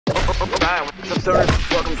Alright, what's up,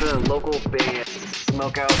 stoners? Welcome to the local Bay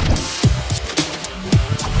Smokeout.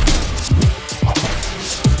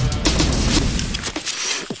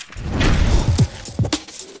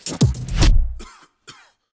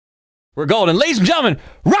 We're golden. Ladies and gentlemen,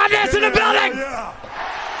 Rotnest in the building! Yeah.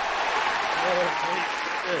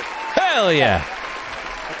 Hell yeah.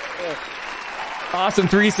 Awesome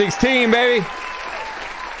 316, baby.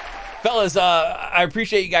 Fellas, I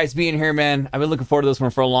appreciate you guys being here, man. I've been looking forward to this one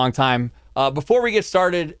for a long time. Before we get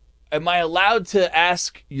started, am I allowed to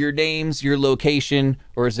ask your names, your location,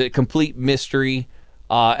 or is it a complete mystery?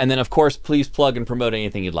 And then, of course, please plug and promote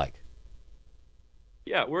anything you'd like.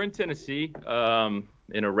 Yeah, we're in Tennessee,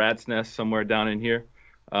 in a rat's nest somewhere down in here.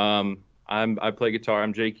 I play guitar.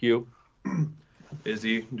 I'm JQ.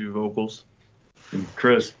 Izzy, do vocals. And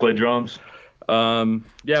Chris, play drums.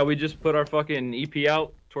 Yeah, we just put our fucking EP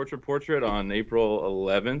out, Torture Portrait, on April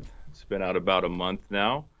 11th. It's been out about a month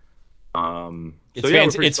now.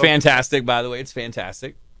 It's fantastic, by the way. It's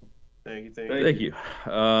fantastic. Thank you.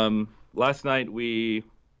 Last night we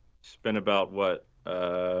spent about,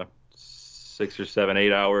 6 or 7,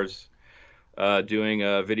 8 hours doing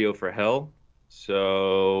a video for Hell.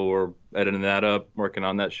 So we're editing that up, working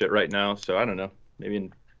on that shit right now. So I don't know, maybe in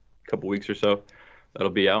a couple weeks or so, that'll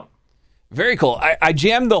be out. Very cool. I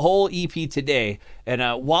jammed the whole EP today, and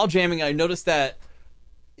while jamming, I noticed that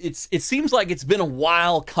it seems like it's been a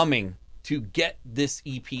while coming to get this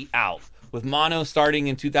EP out. With Mono starting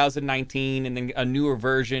in 2019 and then a newer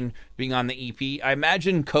version being on the EP, I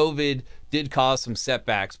imagine COVID did cause some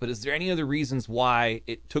setbacks, but is there any other reasons why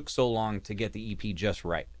it took so long to get the EP just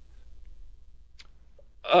right?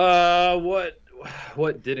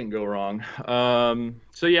 What didn't go wrong?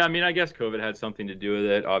 So yeah, I mean, I guess COVID had something to do with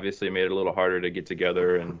it. Obviously, it made it a little harder to get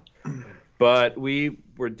together, but we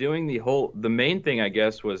were doing the main thing, I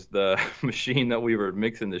guess, was the machine that we were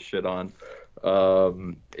mixing this shit on.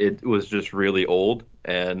 It was just really old,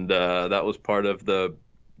 and that was part of the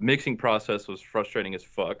mixing process. Was frustrating as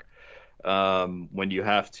fuck. When you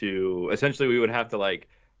have to, essentially, we would have to like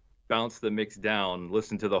bounce the mix down,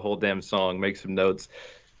 listen to the whole damn song, make some notes,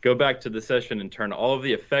 go back to the session and turn all of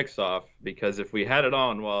the effects off, because if we had it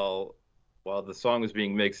on while the song was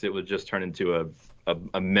being mixed, it would just turn into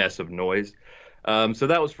a mess of noise. So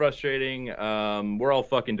that was frustrating. We're all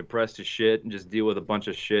fucking depressed as shit and just deal with a bunch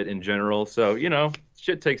of shit in general. So, you know,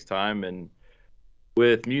 shit takes time. And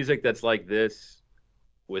with music that's like this,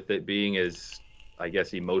 with it being as, I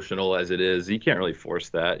guess, emotional as it is, you can't really force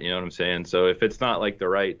that. You know what I'm saying? So if it's not like the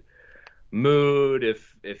right mood,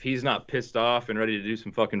 if he's not pissed off and ready to do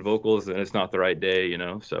some fucking vocals, then it's not the right day, you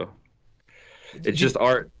know? So it's just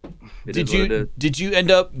art. Did you end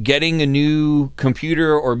up getting a new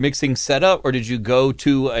computer or mixing setup, or did you go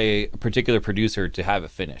to a particular producer to have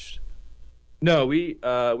it finished? No, we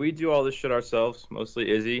do all this shit ourselves. Mostly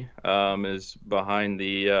Izzy is behind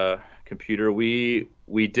the computer. We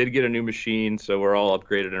did get a new machine, so we're all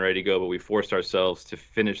upgraded and ready to go, but we forced ourselves to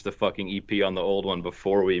finish the fucking EP on the old one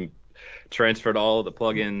before we transferred all the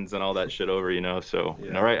plugins and all that shit over, you know? So, yeah.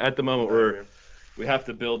 You know, right at the moment we have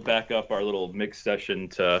to build back up our little mix session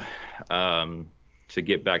to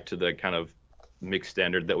get back to the kind of mix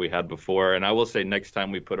standard that we had before. And I will say, next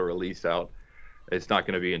time we put a release out, it's not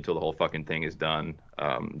going to be until the whole fucking thing is done,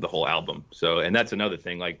 the whole album. So, and that's another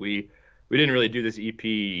thing. Like we didn't really do this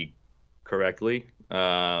EP correctly.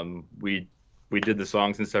 We did the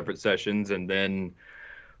songs in separate sessions and then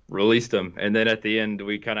released them, and then at the end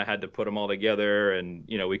we kind of had to put them all together, and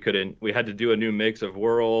you know, we had to do a new mix of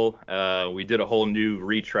Whirl. We did a whole new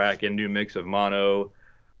retrack and new mix of Mono.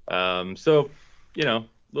 So, you know,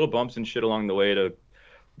 little bumps and shit along the way to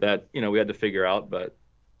that, you know, we had to figure out, but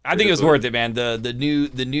I think it was worth it, man.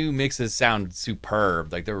 The new mixes sound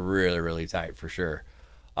superb. Like, they're really, really tight for sure.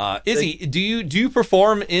 Izzy, do you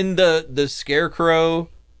perform in the Scarecrow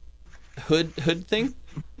hood thing?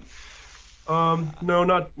 No,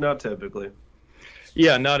 not typically.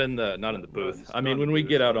 Yeah, not in the booth. I mean, when we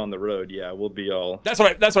get out on the road, yeah, we'll be all. That's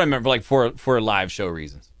what I meant for live show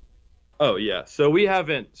reasons. Oh yeah, so we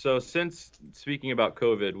haven't. So since speaking about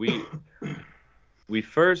COVID, we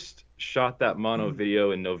first shot that Mono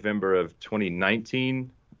video in November of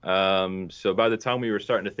 2019. So by the time we were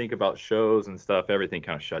starting to think about shows and stuff, everything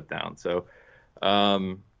kind of shut down. So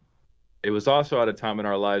it was also at a time in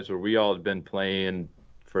our lives where we all had been playing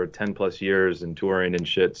for 10 plus years and touring and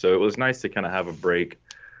shit. So it was nice to kind of have a break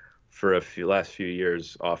for last few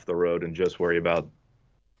years off the road and just worry about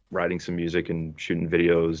writing some music and shooting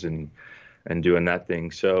videos and doing that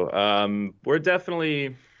thing. So we're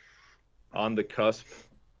definitely on the cusp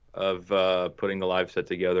of putting the live set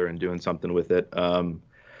together and doing something with it.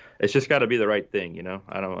 it's just got to be the right thing, you know.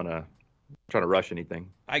 I don't want to try to rush anything.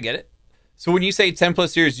 I get it. So when you say 10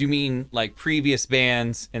 plus years, you mean like previous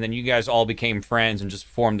bands, and then you guys all became friends and just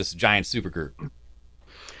formed this giant supergroup?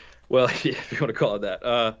 Well, yeah, if you want to call it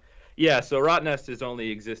that. Yeah, so Rotnest has only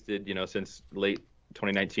existed, you know, since late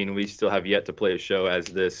 2019. We still have yet to play a show as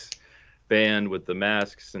this band with the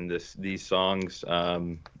masks and these songs.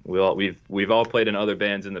 We've all played in other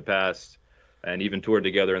bands in the past, and even toured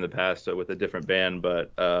together in the past with a different band.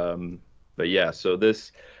 But yeah, so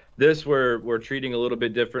this we're treating a little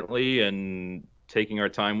bit differently and taking our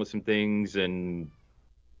time with some things. And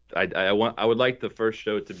I would like the first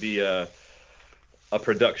show to be a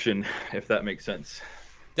production, if that makes sense.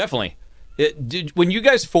 Definitely. When you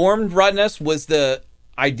guys formed Rotnest, was the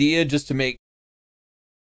idea just to make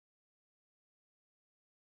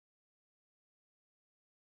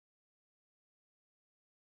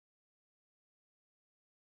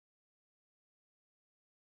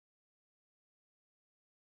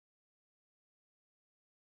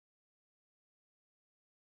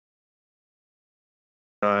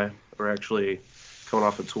I were actually coming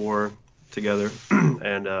off a tour together,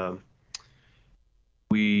 and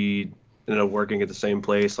we ended up working at the same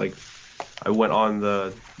place. Like, I went on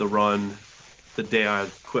the run the day I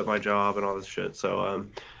quit my job and all this shit. So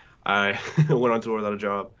I went on tour without a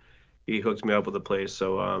job. He hooked me up with a place,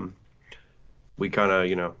 so we kind of,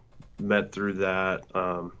 you know, met through that.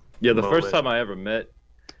 Yeah, the first time I ever met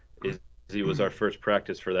he was our first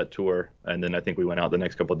practice for that tour, and then I think we went out the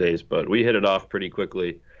next couple of days, but we hit it off pretty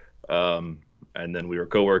quickly, and then we were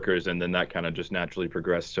coworkers, and then that kind of just naturally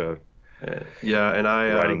progressed to yeah, and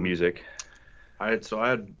I writing music. I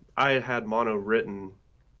had mono written,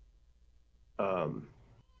 you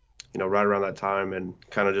know, right around that time, and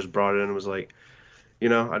kind of just brought it in and was like, you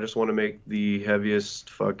know, I just want to make the heaviest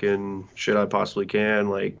fucking shit I possibly can,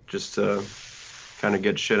 like, just to kind of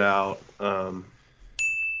get shit out.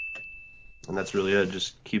 And that's really it.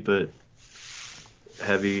 Just keep it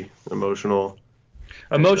heavy, emotional.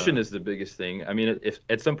 Emotion is the biggest thing. I mean, if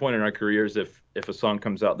at some point in our careers, if a song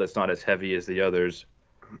comes out that's not as heavy as the others,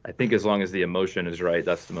 I think as long as the emotion is right,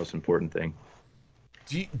 that's the most important thing.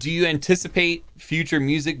 Do you anticipate future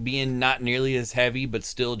music being not nearly as heavy, but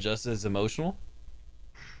still just as emotional?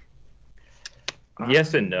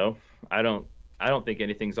 Yes and no. I don't think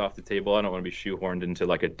anything's off the table. I don't want to be shoehorned into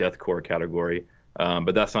like a deathcore category.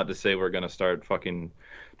 But that's not to say we're going to start fucking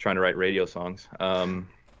trying to write radio songs.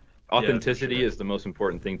 Authenticity is the most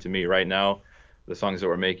important thing to me. Right now, the songs that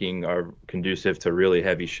we're making are conducive to really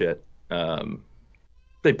heavy shit.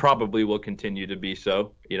 They probably will continue to be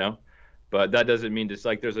so, you know, but that doesn't mean just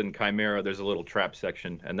like there's in Chimera, there's a little trap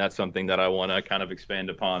section, and that's something that I want to kind of expand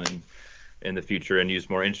upon in the future and use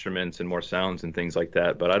more instruments and more sounds and things like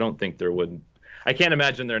that. But I don't think I can't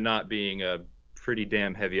imagine there not being a pretty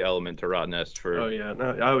damn heavy element to Rotnest for. Oh yeah,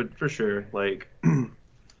 no, I would for sure. Like,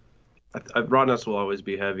 Rotnest will always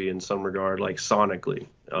be heavy in some regard, like sonically.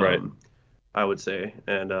 Right. I would say,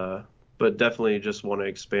 and but definitely just want to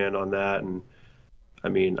expand on that. And I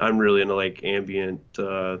mean, I'm really into like ambient,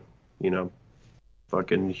 you know,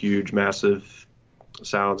 fucking huge, massive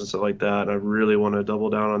sounds and stuff like that. And I really want to double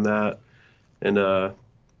down on that and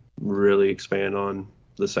really expand on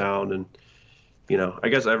the sound. And you know, I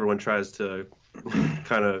guess everyone tries to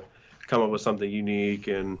kind of come up with something unique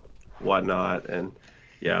and whatnot, and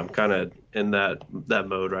yeah, I'm kind of in that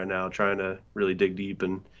mode right now, trying to really dig deep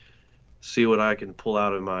and see what I can pull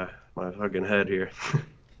out of my fucking head here.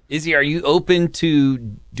 Izzy, are you open to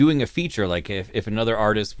doing a feature? Like if another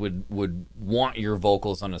artist would want your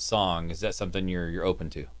vocals on a song, is that something you're open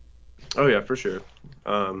to? Oh yeah, for sure.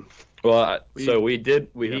 Well,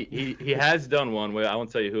 he has done one. I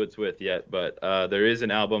won't tell you who it's with yet, but there is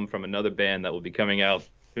an album from another band that will be coming out.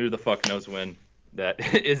 Who the fuck knows when that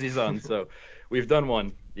Izzy's on? So we've done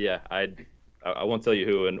one. Yeah, I won't tell you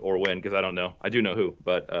who or when because I don't know. I do know who,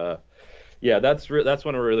 but yeah, that's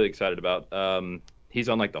one we're really excited about. He's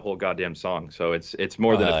on like the whole goddamn song, so it's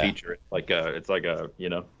more than a feature. It's like a you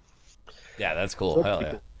know. Yeah, that's cool. Hell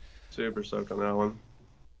yeah. Super stoked on that one.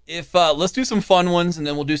 If let's do some fun ones and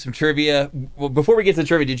then we'll do some trivia. Well, before we get to the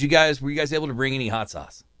trivia, were you guys able to bring any hot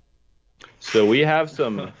sauce? So we have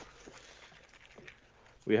some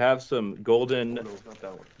golden,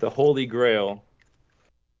 the Holy Grail,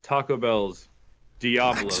 Taco Bell's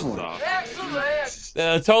Diablo sauce.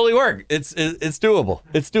 Totally work. It's doable.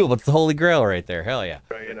 It's doable. It's the Holy Grail right there. Hell yeah.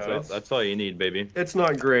 Right, you know, So that's all you need, baby. it's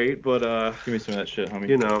not great, but Give me some of that shit, homie.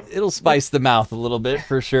 you know, It'll spice the mouth a little bit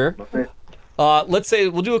for sure. Let's say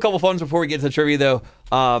we'll do a couple phones before we get to the trivia though.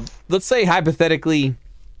 Let's say hypothetically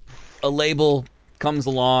a label comes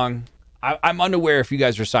along. I'm unaware if you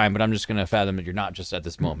guys are signed, but I'm just gonna fathom that you're not just at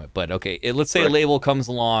this moment. But okay, let's say a label comes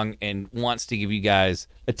along and wants to give you guys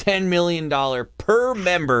a $10 million per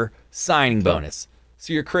member signing bonus.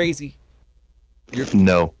 So you're crazy.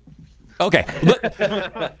 No. Okay.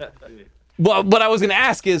 Well, what I was gonna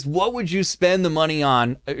ask is, what would you spend the money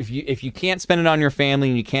on if you can't spend it on your family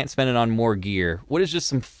and you can't spend it on more gear? What is just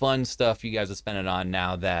some fun stuff you guys would spend it on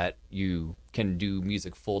now that you can do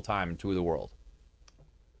music full time and tour the world?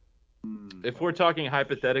 If we're talking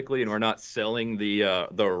hypothetically and we're not selling the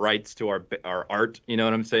rights to our art, you know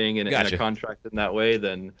what I'm saying, in a contract in that way,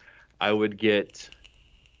 then I would get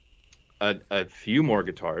a few more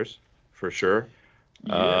guitars for sure.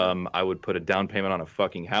 Yeah. I would put a down payment on a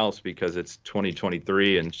fucking house because it's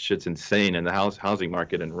 2023 and shit's insane and the housing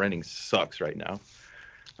market and renting sucks right now.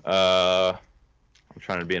 I'm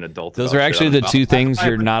trying to be an adult. Those are actually the two things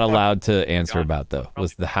you're not allowed to answer about, though,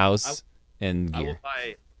 was the house and gear. I will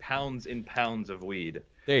buy pounds and pounds of weed.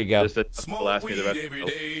 There you go. Smoke weed every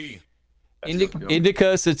day.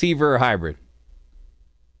 Indica, sativa, or hybrid?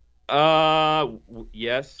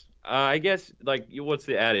 Yes. I guess, like, what's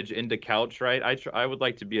the adage? Into couch, right? I would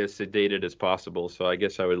like to be as sedated as possible, so I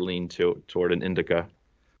guess I would lean toward an indica.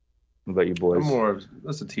 What about you boys? I'm more of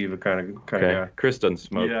a sativa kind of guy. Chris doesn't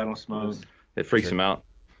smoke. Yeah, I don't smoke. It freaks him out.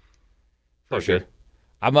 For sure.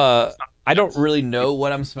 I don't really know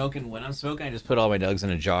what I'm smoking when I'm smoking. I just put all my nugs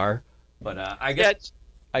in a jar. But I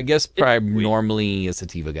guess probably normally a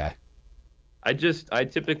sativa guy. I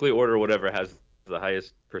typically order whatever has the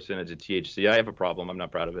highest percentage of THC. I have a problem. I'm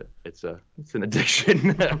not proud of it. It's an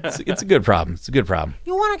addiction. it's a good problem. It's a good problem.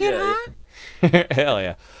 You want to get high? Hell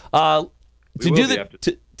yeah.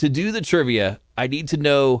 To do the trivia, I need to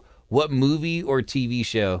know what movie or TV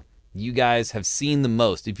show you guys have seen the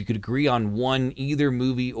most. If you could agree on one, either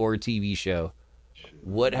movie or TV show,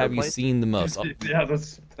 what have you seen the most? Yeah,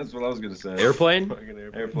 that's what I was gonna say. Airplane?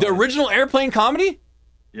 The original Airplane comedy?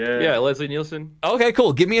 Yeah, Leslie Nielsen. Okay,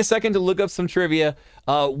 cool. Give me a second to look up some trivia.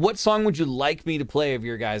 What song would you like me to play of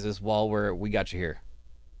your guys' while we got you here?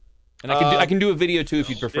 And I can do a video too if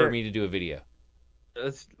you'd prefer me to do a video.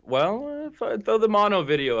 Throw the mono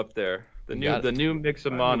video up there. The new mix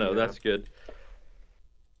of mono. That's good.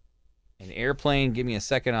 An Airplane. Give me a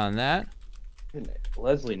second on that.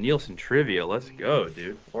 Leslie Nielsen trivia. Let's go,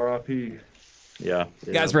 dude. R.I.P. Yeah.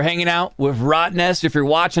 Guys, we're hanging out with Rotnest. If you're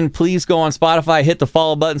watching, please go on Spotify, hit the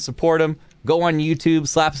follow button, support them. Go on YouTube,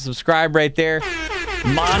 slap subscribe right there.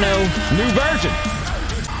 Mono, new version.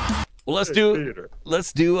 Well,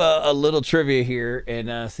 let's do a little trivia here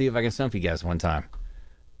and see if I can stump you guys one time.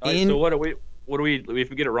 So what do we? If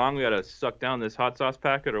we get it wrong, we gotta suck down this hot sauce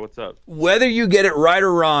packet, or what's up? Whether you get it right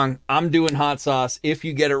or wrong, I'm doing hot sauce. If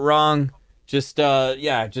you get it wrong, just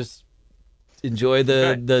enjoy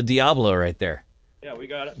the Diablo right there. Yeah, we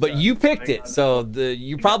got it. But you picked it, so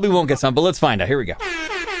you probably won't get some, but let's find out. Here we go.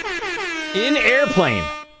 In Airplane,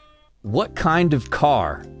 what kind of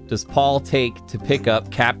car does Paul take to pick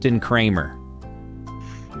up Captain Kramer?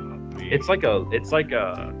 It's like a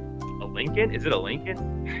Lincoln. Is it a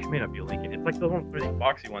Lincoln? It may not be a Lincoln. It's like the one for the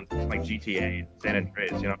boxy ones, like GTA and San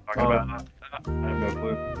Andreas. You know what I'm talking about? I have no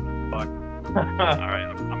clue. Fuck. All right,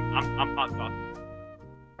 I'm hot sauce.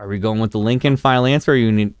 Are we going with the Lincoln final answer,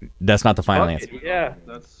 or that's not the final answer? Yeah,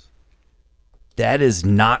 that is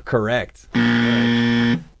not correct.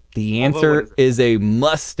 The answer is a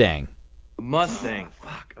Mustang. Mustang.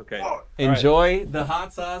 Fuck. Okay. Enjoy the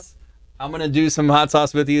hot sauce. I'm gonna do some hot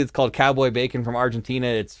sauce with you. It's called Cowboy Bacon from Argentina.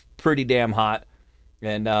 It's pretty damn hot,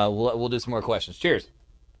 and we'll do some more questions. Cheers.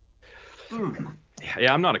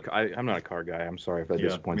 Yeah, I'm not a car guy. I'm sorry if that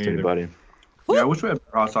disappoints anybody. Yeah, I wish we had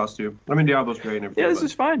hot sauce too. I mean, Diablo's great and everything. Yeah, this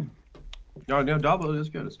is fine. No, Diablo is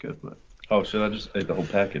good. It's good, but oh shit! I just ate the whole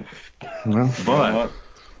packet. Well, but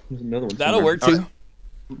there's another one. That'll work too.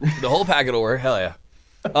 The whole packet will work. Hell yeah.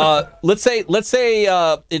 Let's say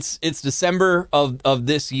it's December of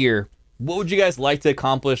this year. What would you guys like to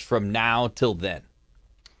accomplish from now till then?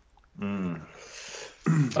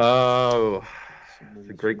 Oh, that's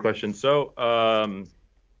a great question. So,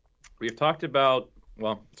 we've talked about.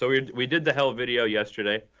 Well, so we did the Hell video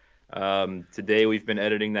yesterday. Today we've been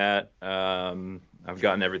editing that. I've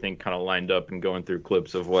gotten everything kind of lined up and going through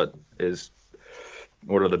clips of what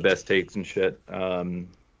are the best takes and shit. And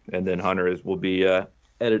then Hunter will be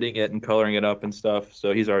editing it and coloring it up and stuff.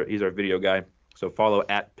 So he's our video guy. So follow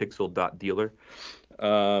 @pixel.dealer.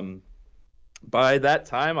 By that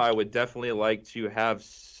time, I would definitely like to have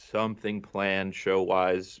something planned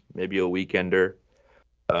show-wise, maybe a weekender.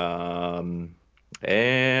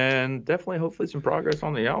 And definitely, hopefully, some progress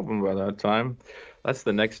on the album by that time. That's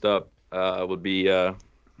the next up. Would be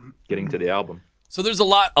getting to the album. So there's a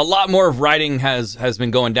lot more of writing has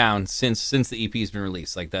been going down since the EP's been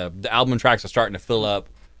released. Like the album tracks are starting to fill up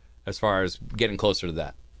as far as getting closer to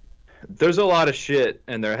that. There's a lot of shit,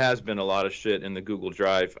 and there has been a lot of shit in the Google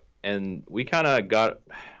Drive, and we kind of got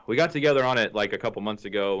together on it like a couple months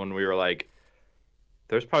ago when we were like,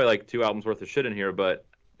 there's probably like 2 albums worth of shit in here, but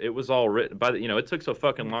it was all written by it took so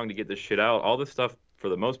fucking long to get this shit out. All this stuff, for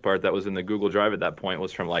the most part, that was in the Google Drive at that point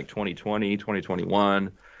was from like 2020,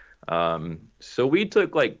 2021. So we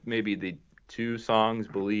took like maybe the 2 songs,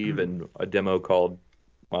 Believe, and a demo called,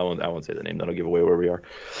 well, I won't say the name, that'll give away where we are.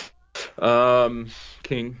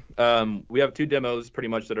 King. We have 2 demos pretty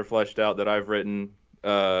much that are fleshed out that I've written,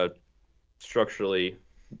 structurally,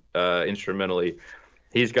 instrumentally.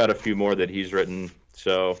 He's got a few more that he's written.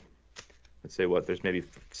 So let's say there's maybe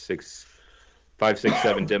 5, 6,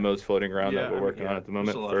 7 demos floating around that we're working on at the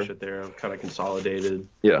moment. There's a lot of shit there. I've kind of consolidated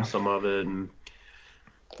some of it, and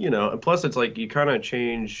and plus it's like you kind of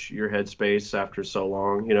change your headspace after so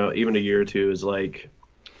long. Even a year or 2 is like,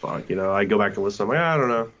 fuck. I go back and listen. I'm like, I don't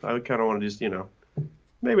know. I kind of want to just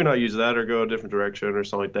maybe not use that or go a different direction or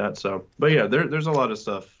something like that. So, but yeah, there's a lot of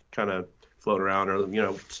stuff kind of floating around, or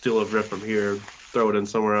steal a riff from here, throw it in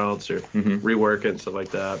somewhere else, or rework it and stuff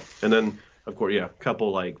like that. And then of course, a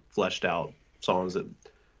couple like fleshed out songs that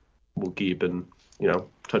we'll keep and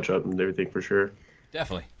touch up and everything for sure.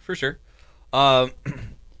 Definitely, for sure.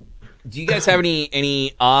 Do you guys have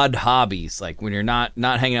any odd hobbies, like when you're not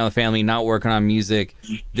hanging out with family, not working on music?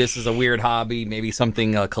 This is a weird hobby, maybe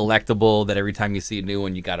something collectible that every time you see a new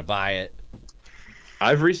one, you got to buy it.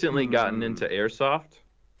 I've recently gotten into airsoft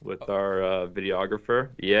with our videographer.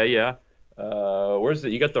 Yeah. Where's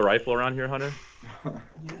it? You got the rifle around here, Hunter?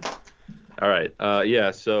 All right.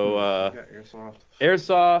 So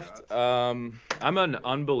airsoft. I'm an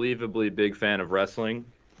unbelievably big fan of wrestling.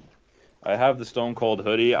 I have the Stone Cold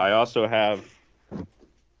hoodie. I also have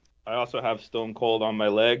Stone Cold on my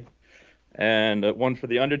leg, and one for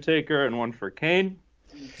the Undertaker and one for Kane.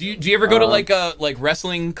 Do you ever go to like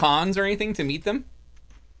wrestling cons or anything to meet them?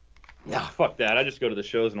 Yeah, fuck that. I just go to the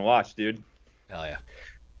shows and watch, dude. Hell yeah.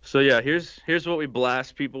 So yeah, here's what we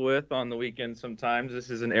blast people with on the weekend sometimes.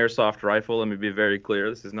 This is an airsoft rifle. Let me be very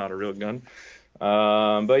clear. This is not a real gun.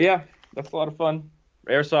 But yeah, that's a lot of fun.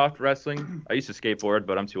 Airsoft, wrestling. I used to skateboard,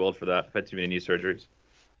 but I'm too old for that. I've had too many knee surgeries.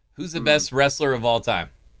 Who's the best wrestler of all time?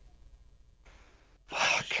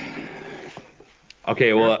 Fuck.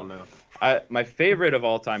 Okay, well, my favorite of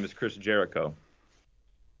all time is Chris Jericho.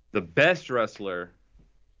 The best wrestler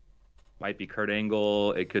might be Kurt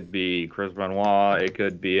Angle. It could be Chris Benoit. It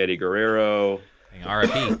could be Eddie Guerrero.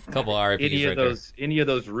 RIP. A couple of RIPs any of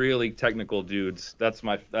those really technical dudes. That's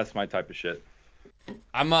my type of shit.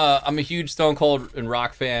 I'm a huge Stone Cold and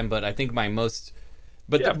Rock fan, but I think mostly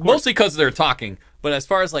because they're talking. But as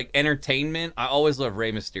far as like entertainment, I always love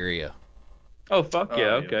Rey Mysterio. Oh fuck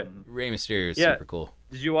yeah, okay. Rey Mysterio is super cool.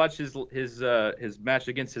 Did you watch his match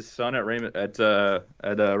against his son at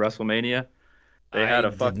WrestleMania? I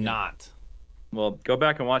did not. Well, go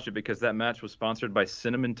back and watch it because that match was sponsored by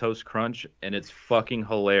Cinnamon Toast Crunch, and it's fucking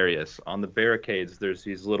hilarious. On the barricades, there's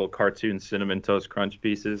these little cartoon Cinnamon Toast Crunch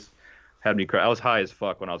pieces. Had me cry. I was high as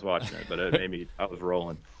fuck when I was watching it, but it made me. I was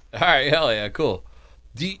rolling. All right, hell yeah, cool.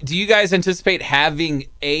 Do you guys anticipate having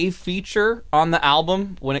a feature on the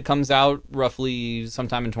album when it comes out, roughly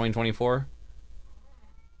sometime in 2024?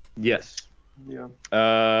 Yes. Yeah.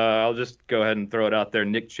 I'll just go ahead and throw it out there.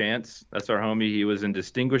 Nick Chance, that's our homie. He was in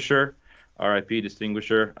Distinguisher, R.I.P.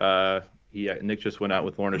 Distinguisher. Nick just went out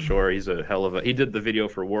with Lorna Shore. He's a hell of a. He did the video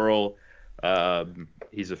for Whirl.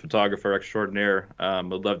 He's a photographer extraordinaire.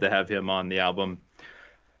 Would love to have him on the album.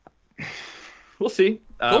 We'll see.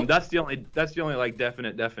 Cool. That's the only like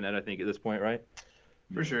definite I think at this point, right?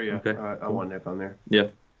 For sure, yeah. Okay. I want Nick on there. Yeah.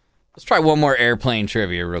 Let's try one more airplane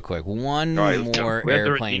trivia real quick. One All right, more we have to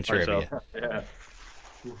airplane redeem trivia. ourselves. Yeah.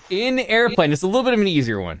 In Airplane, it's a little bit of an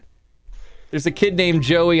easier one. There's a kid named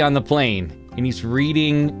Joey on the plane, and he's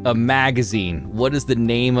reading a magazine. What is the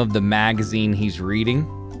name of the magazine he's reading?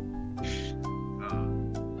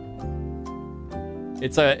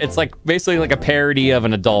 It's like basically like a parody of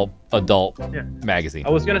an adult magazine. I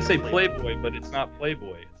was gonna say Playboy, but it's not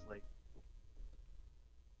Playboy. It's like.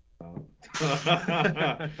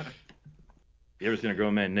 You ever seen a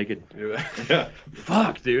grown man naked? Yeah.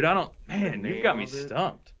 Fuck, dude. Man, you got me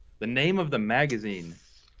stumped. The name of the magazine.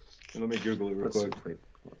 Let me Google it real quick.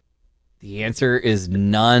 The answer is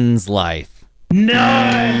Nun's Life.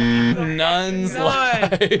 Nun's Life.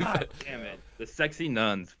 God damn it. The sexy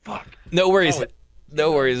nuns. Fuck. No worries.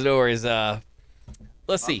 No worries.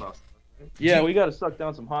 Let's see. Yeah, we got to suck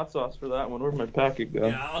down some hot sauce for that one. Where'd my packet go?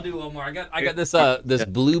 Yeah, I'll do one more. I got this this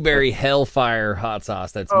blueberry hellfire hot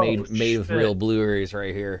sauce that's made with real blueberries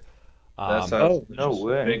right here. That sounds no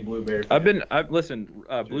way. Big blueberry.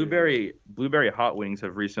 Blueberry hot wings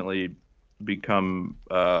have recently become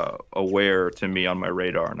aware to me on my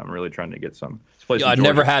radar, and I'm really trying to get some. I've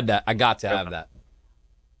never had that. I got to have that.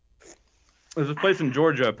 There's a place in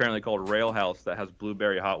Georgia apparently called Rail House that has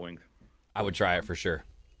blueberry hot wings. I would try it for sure.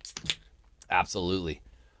 Absolutely.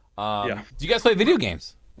 Yeah. Do you guys play video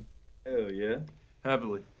games? Hell yeah.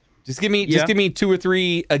 Heavily. Just give me 2 or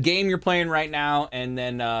 3, a game you're playing right now, and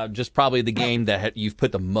then just probably the game that you've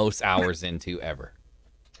put the most hours into ever.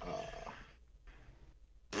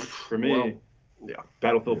 For me,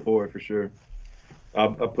 Battlefield 4 for sure. I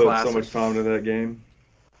put so much time into that game.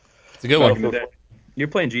 It's a good one. You're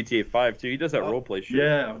playing GTA 5 too. He does that roleplay shit.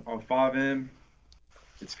 Yeah, on 5M.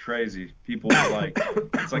 It's crazy. People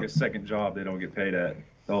it's like a second job they don't get paid at.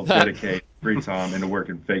 They'll dedicate free time into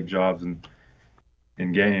working fake jobs and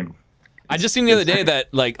in game. I just seen the other day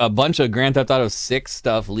that like a bunch of Grand Theft Auto 6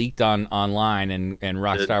 stuff leaked online, and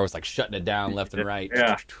Rockstar was like shutting it down left and right.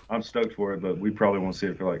 Yeah, I'm stoked for it, but we probably won't see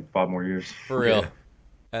it for like 5 more years. For real.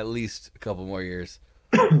 At least a couple more years.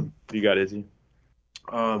 You got Izzy?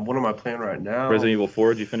 What am I playing right now? Resident Evil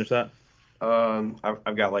 4, did you finish that?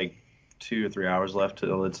 I've got like 2 or 3 hours left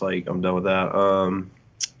till it's like I'm done with that.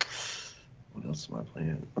 What else am I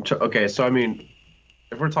playing? Okay, so I mean,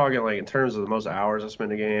 if we're talking like in terms of the most hours I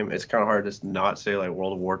spend in a game, it's kind of hard to not say like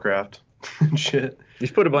World of Warcraft and shit.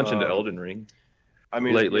 You've put a bunch into Elden Ring. I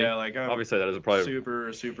mean, lately, yeah, like obviously that is probably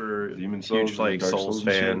super Demon huge Souls, like Dark Souls Souls and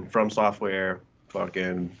fan. shit. From Software,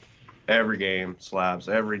 fucking every game slabs,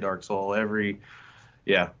 every Dark Soul,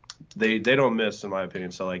 they don't miss in my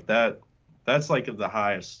opinion. So like that's like of the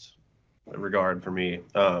highest regard for me.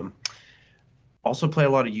 Also play a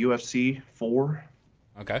lot of UFC 4.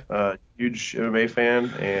 Okay. Huge MMA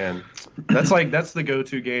fan, and that's the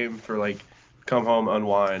go-to game for like come home,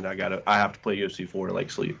 unwind. I have to play UFC 4 to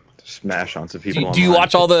like sleep. Smash on some people. Do you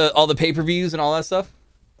watch all the pay-per-views and all that stuff?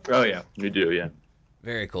 Oh yeah, You do, yeah.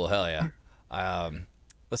 Very cool. Hell yeah.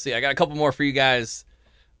 Let's see. I got a couple more for you guys.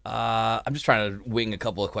 I'm just trying to wing a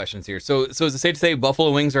couple of questions here. So is it safe to say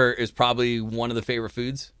buffalo wings is probably one of the favorite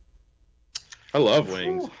foods? I love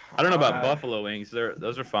wings. I don't know about buffalo wings.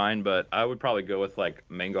 Those are fine, but I would probably go with like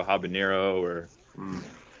mango habanero or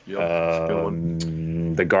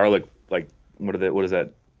the garlic. Like what is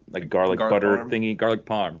that? Like garlic butter parm? thingy. Garlic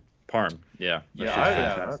parm. Yeah.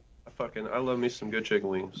 I love me some good chicken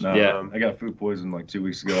wings. No, Yeah. I got food poisoning like 2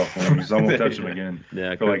 weeks ago off one, so I won't touch them again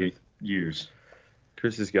Yeah. for like years.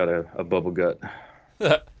 Chris has got a bubble gut.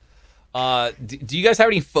 Do you guys have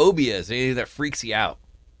any phobias? Anything that freaks you out?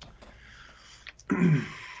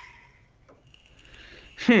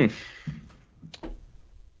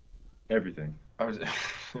 Everything.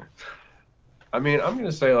 I mean, I'm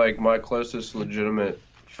gonna say like my closest legitimate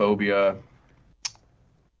phobia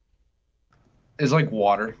is like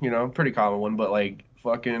water. You know, pretty common one, but like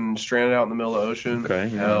fucking stranded out in the middle of the ocean. Okay,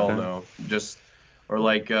 yeah, Hell okay. no. Just or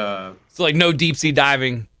like So like no deep sea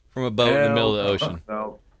diving from a boat in the middle of the ocean.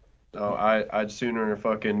 No, I'd sooner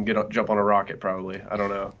fucking jump on a rocket probably. I don't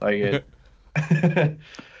know. Like it.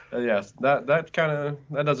 Yes, that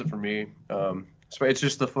does it for me. So it's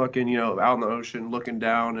just the fucking out in the ocean looking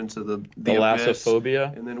down into the abyss,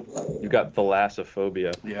 Thalassophobia. and then You've got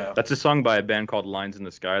thalassophobia. yeah. That's a song by a band called Lines in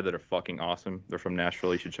the Sky that are fucking awesome. They're from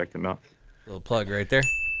Nashville. You should check them out. Little plug right there.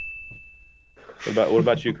 What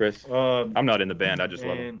about you, Chris? I'm I'm not in the band. I just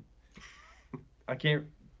love them. I can't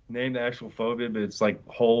name the actual phobia, but it's like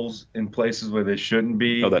holes in places where they shouldn't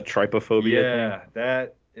be. Oh, that trypophobia. Yeah,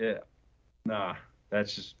 that. Yeah. Nah,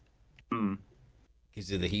 that's just. Gives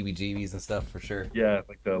you the heebie-jeebies and stuff for sure. Yeah,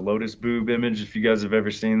 like the lotus boob image. If you guys have ever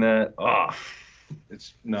seen that,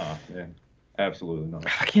 it's yeah, absolutely not.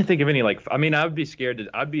 I can't think of any I mean, I would be scared.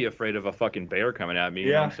 I'd be afraid of a fucking bear coming at me.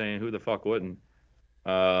 You know what I'm saying? Who the fuck wouldn't?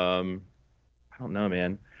 I don't know,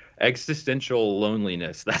 man. Existential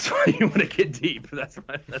loneliness. That's why you want to get deep. That's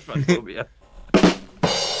my phobia.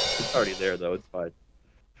 It's already there though. It's fine.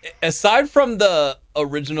 Aside from the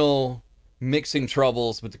original mixing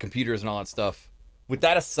troubles with the computers and all that stuff, with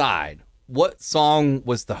that aside, what song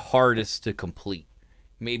was the hardest to complete?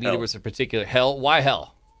 Maybe Hell. there was a particular Hell. Why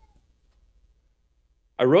Hell?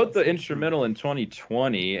 I wrote the instrumental in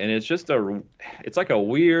 2020, and it's like a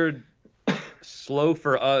weird, slow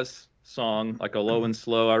for us song, like a low and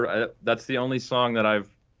slow. That's the only song that I've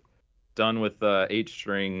done with H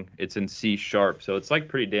string. It's in C sharp, so it's like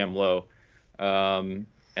pretty damn low. And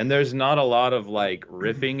there's not a lot of like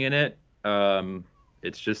riffing in it.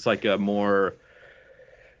 It's just like a more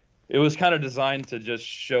it was kind of designed to just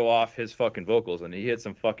show off his fucking vocals, and he hit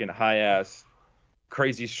some fucking high ass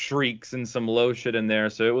crazy shrieks and some low shit in there.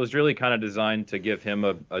 So it was really kind of designed to give him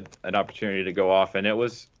an opportunity to go off, and it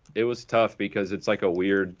was tough because it's like a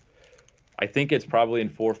weird. I think it's probably in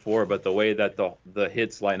 4/4, but the way that the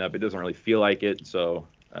hits line up, it doesn't really feel like it. So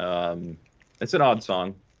it's an odd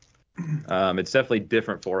song. It's definitely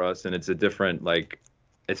different for us, and it's a different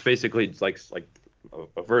it's basically like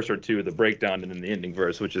a verse or two, the breakdown, and then the ending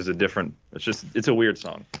verse, which is a different. It's a weird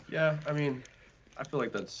song. Yeah, I mean, I feel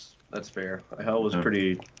like that's fair. Hell was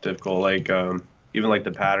pretty difficult. Like even like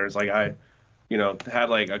the patterns. Like I, had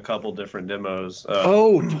like a couple different demos.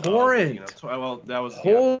 Torrent. Well, that was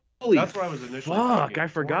Holy that's where I was initially. Fuck! I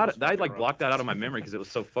forgot it. I blocked that out of my memory because it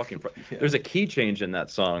was so fucking. Yeah. There's a key change in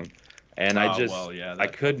that song, and I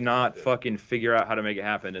could not fucking figure out how to make it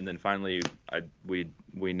happen. And then finally, we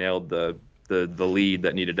nailed the lead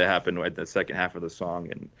that needed to happen at the second half of the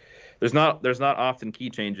song. And there's not often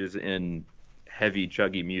key changes in heavy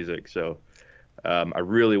chuggy music, so I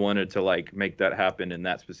really wanted to make that happen in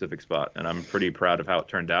that specific spot, and I'm pretty proud of how it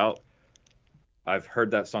turned out. I've heard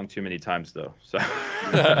that song too many times though, so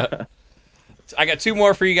I got two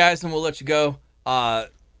more for you guys and we'll let you go.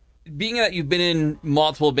 Being that you've been in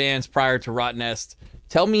multiple bands prior to Rotnest,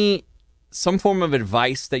 tell me some form of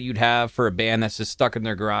advice that you'd have for a band that's just stuck in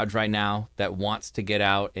their garage right now that wants to get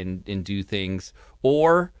out and do things,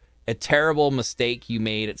 or a terrible mistake you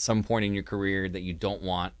made at some point in your career that you don't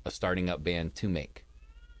want a starting up band to make.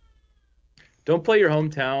 Don't play your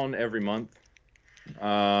hometown every month.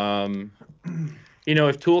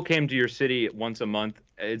 If Tool came to your city once a month,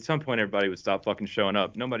 at some point everybody would stop fucking showing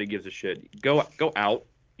up. Nobody gives a shit. Go out,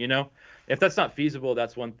 If that's not feasible,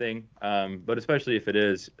 that's one thing. But especially if it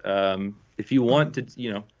is, if you want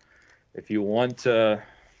to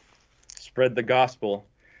spread the gospel,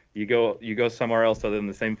 you go somewhere else other than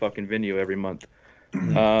the same fucking venue every month.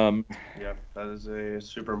 Yeah, that is a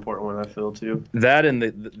super important one, I feel, too. That and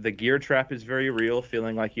the gear trap is very real,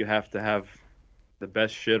 feeling like you have to have the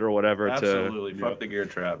best shit or whatever. Absolutely. Fuck the gear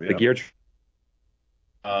trap. Yeah. The gear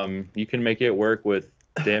you can make it work with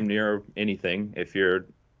damn near anything if you're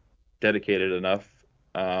dedicated enough.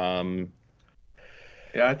 Yeah,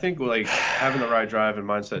 I think having the right drive and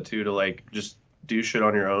mindset too to just do shit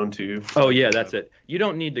on your own too. Oh yeah, that's it. You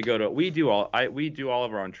don't need to go to. We do all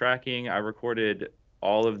of our own tracking. I recorded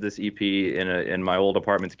all of this EP in my old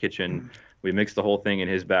apartment's kitchen. We mixed the whole thing in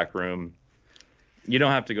his back room. You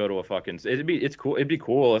don't have to go to a fucking. It's cool. It'd be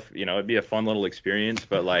cool if it'd be a fun little experience.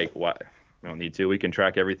 But what? We don't need to. We can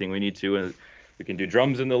track everything we need to, and we can do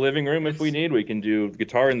drums in the living room if we need. We can do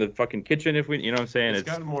guitar in the fucking kitchen if we. You know what I'm saying? It's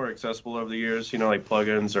gotten more accessible over the years.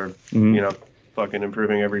 Plugins are fucking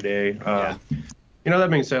improving every day. That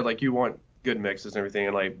being said, you want good mixes and everything,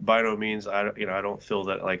 and by no means I don't feel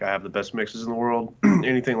that I have the best mixes in the world,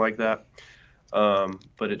 anything like that.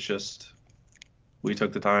 But it's just we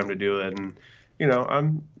took the time to do it, and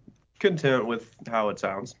I'm content with how it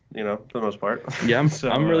sounds, for the most part. Yeah,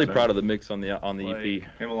 I'm really proud of the mix on the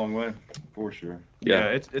EP. Came a long way, for sure.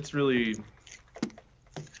 Yeah, it's really.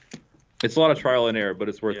 It's a lot of trial and error, but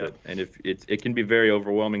it's worth it. And if it can be very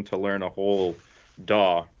overwhelming to learn a whole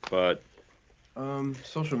DAW, but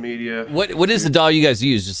social media. What is the DAW you guys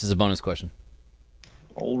use? Just as a bonus question.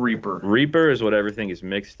 Old Reaper. Reaper is what everything is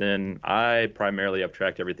mixed in. I primarily have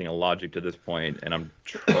tracked everything in Logic to this point, and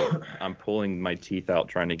I'm pulling my teeth out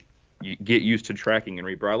trying to get used to tracking in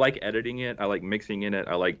Reaper. I like editing it. I like mixing in it.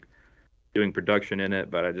 I like doing production in it,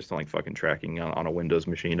 but I just don't like fucking tracking on a Windows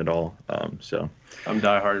machine at all. So I'm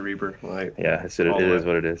diehard Reaper. Yeah, it is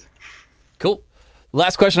what it is. Cool.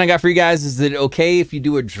 Last question I got for you guys: is it okay if you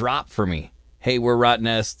do a drop for me? Hey, we're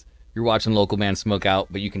Rotnest. You're watching local band Smokeout,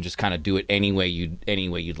 but you can just kind of do it any way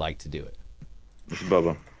you'd like to do it. It's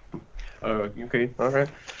Bubba. Okay, all right.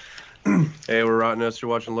 Hey, we're Rotnest. You're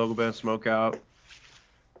watching local band Smokeout.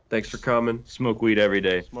 Thanks for coming. Smoke weed every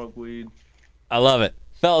day. Smoke weed. I love it.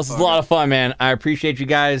 Fellas, it's a lot of fun, man. I appreciate you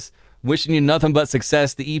guys. Wishing you nothing but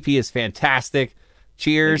success. The EP is fantastic.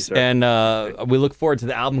 Cheers, and we look forward to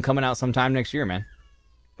the album coming out sometime next year, man.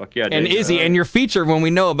 Fuck yeah, dude. And Izzy, and your feature, when we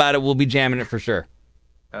know about it, we'll be jamming it for sure.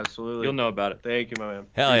 Absolutely. You'll know about it. Thank you, my man.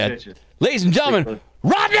 Hell yeah. Ladies and gentlemen,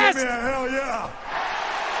 Rotnest! Hell yeah!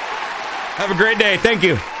 Have a great day. Thank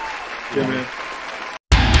you. Yeah, man.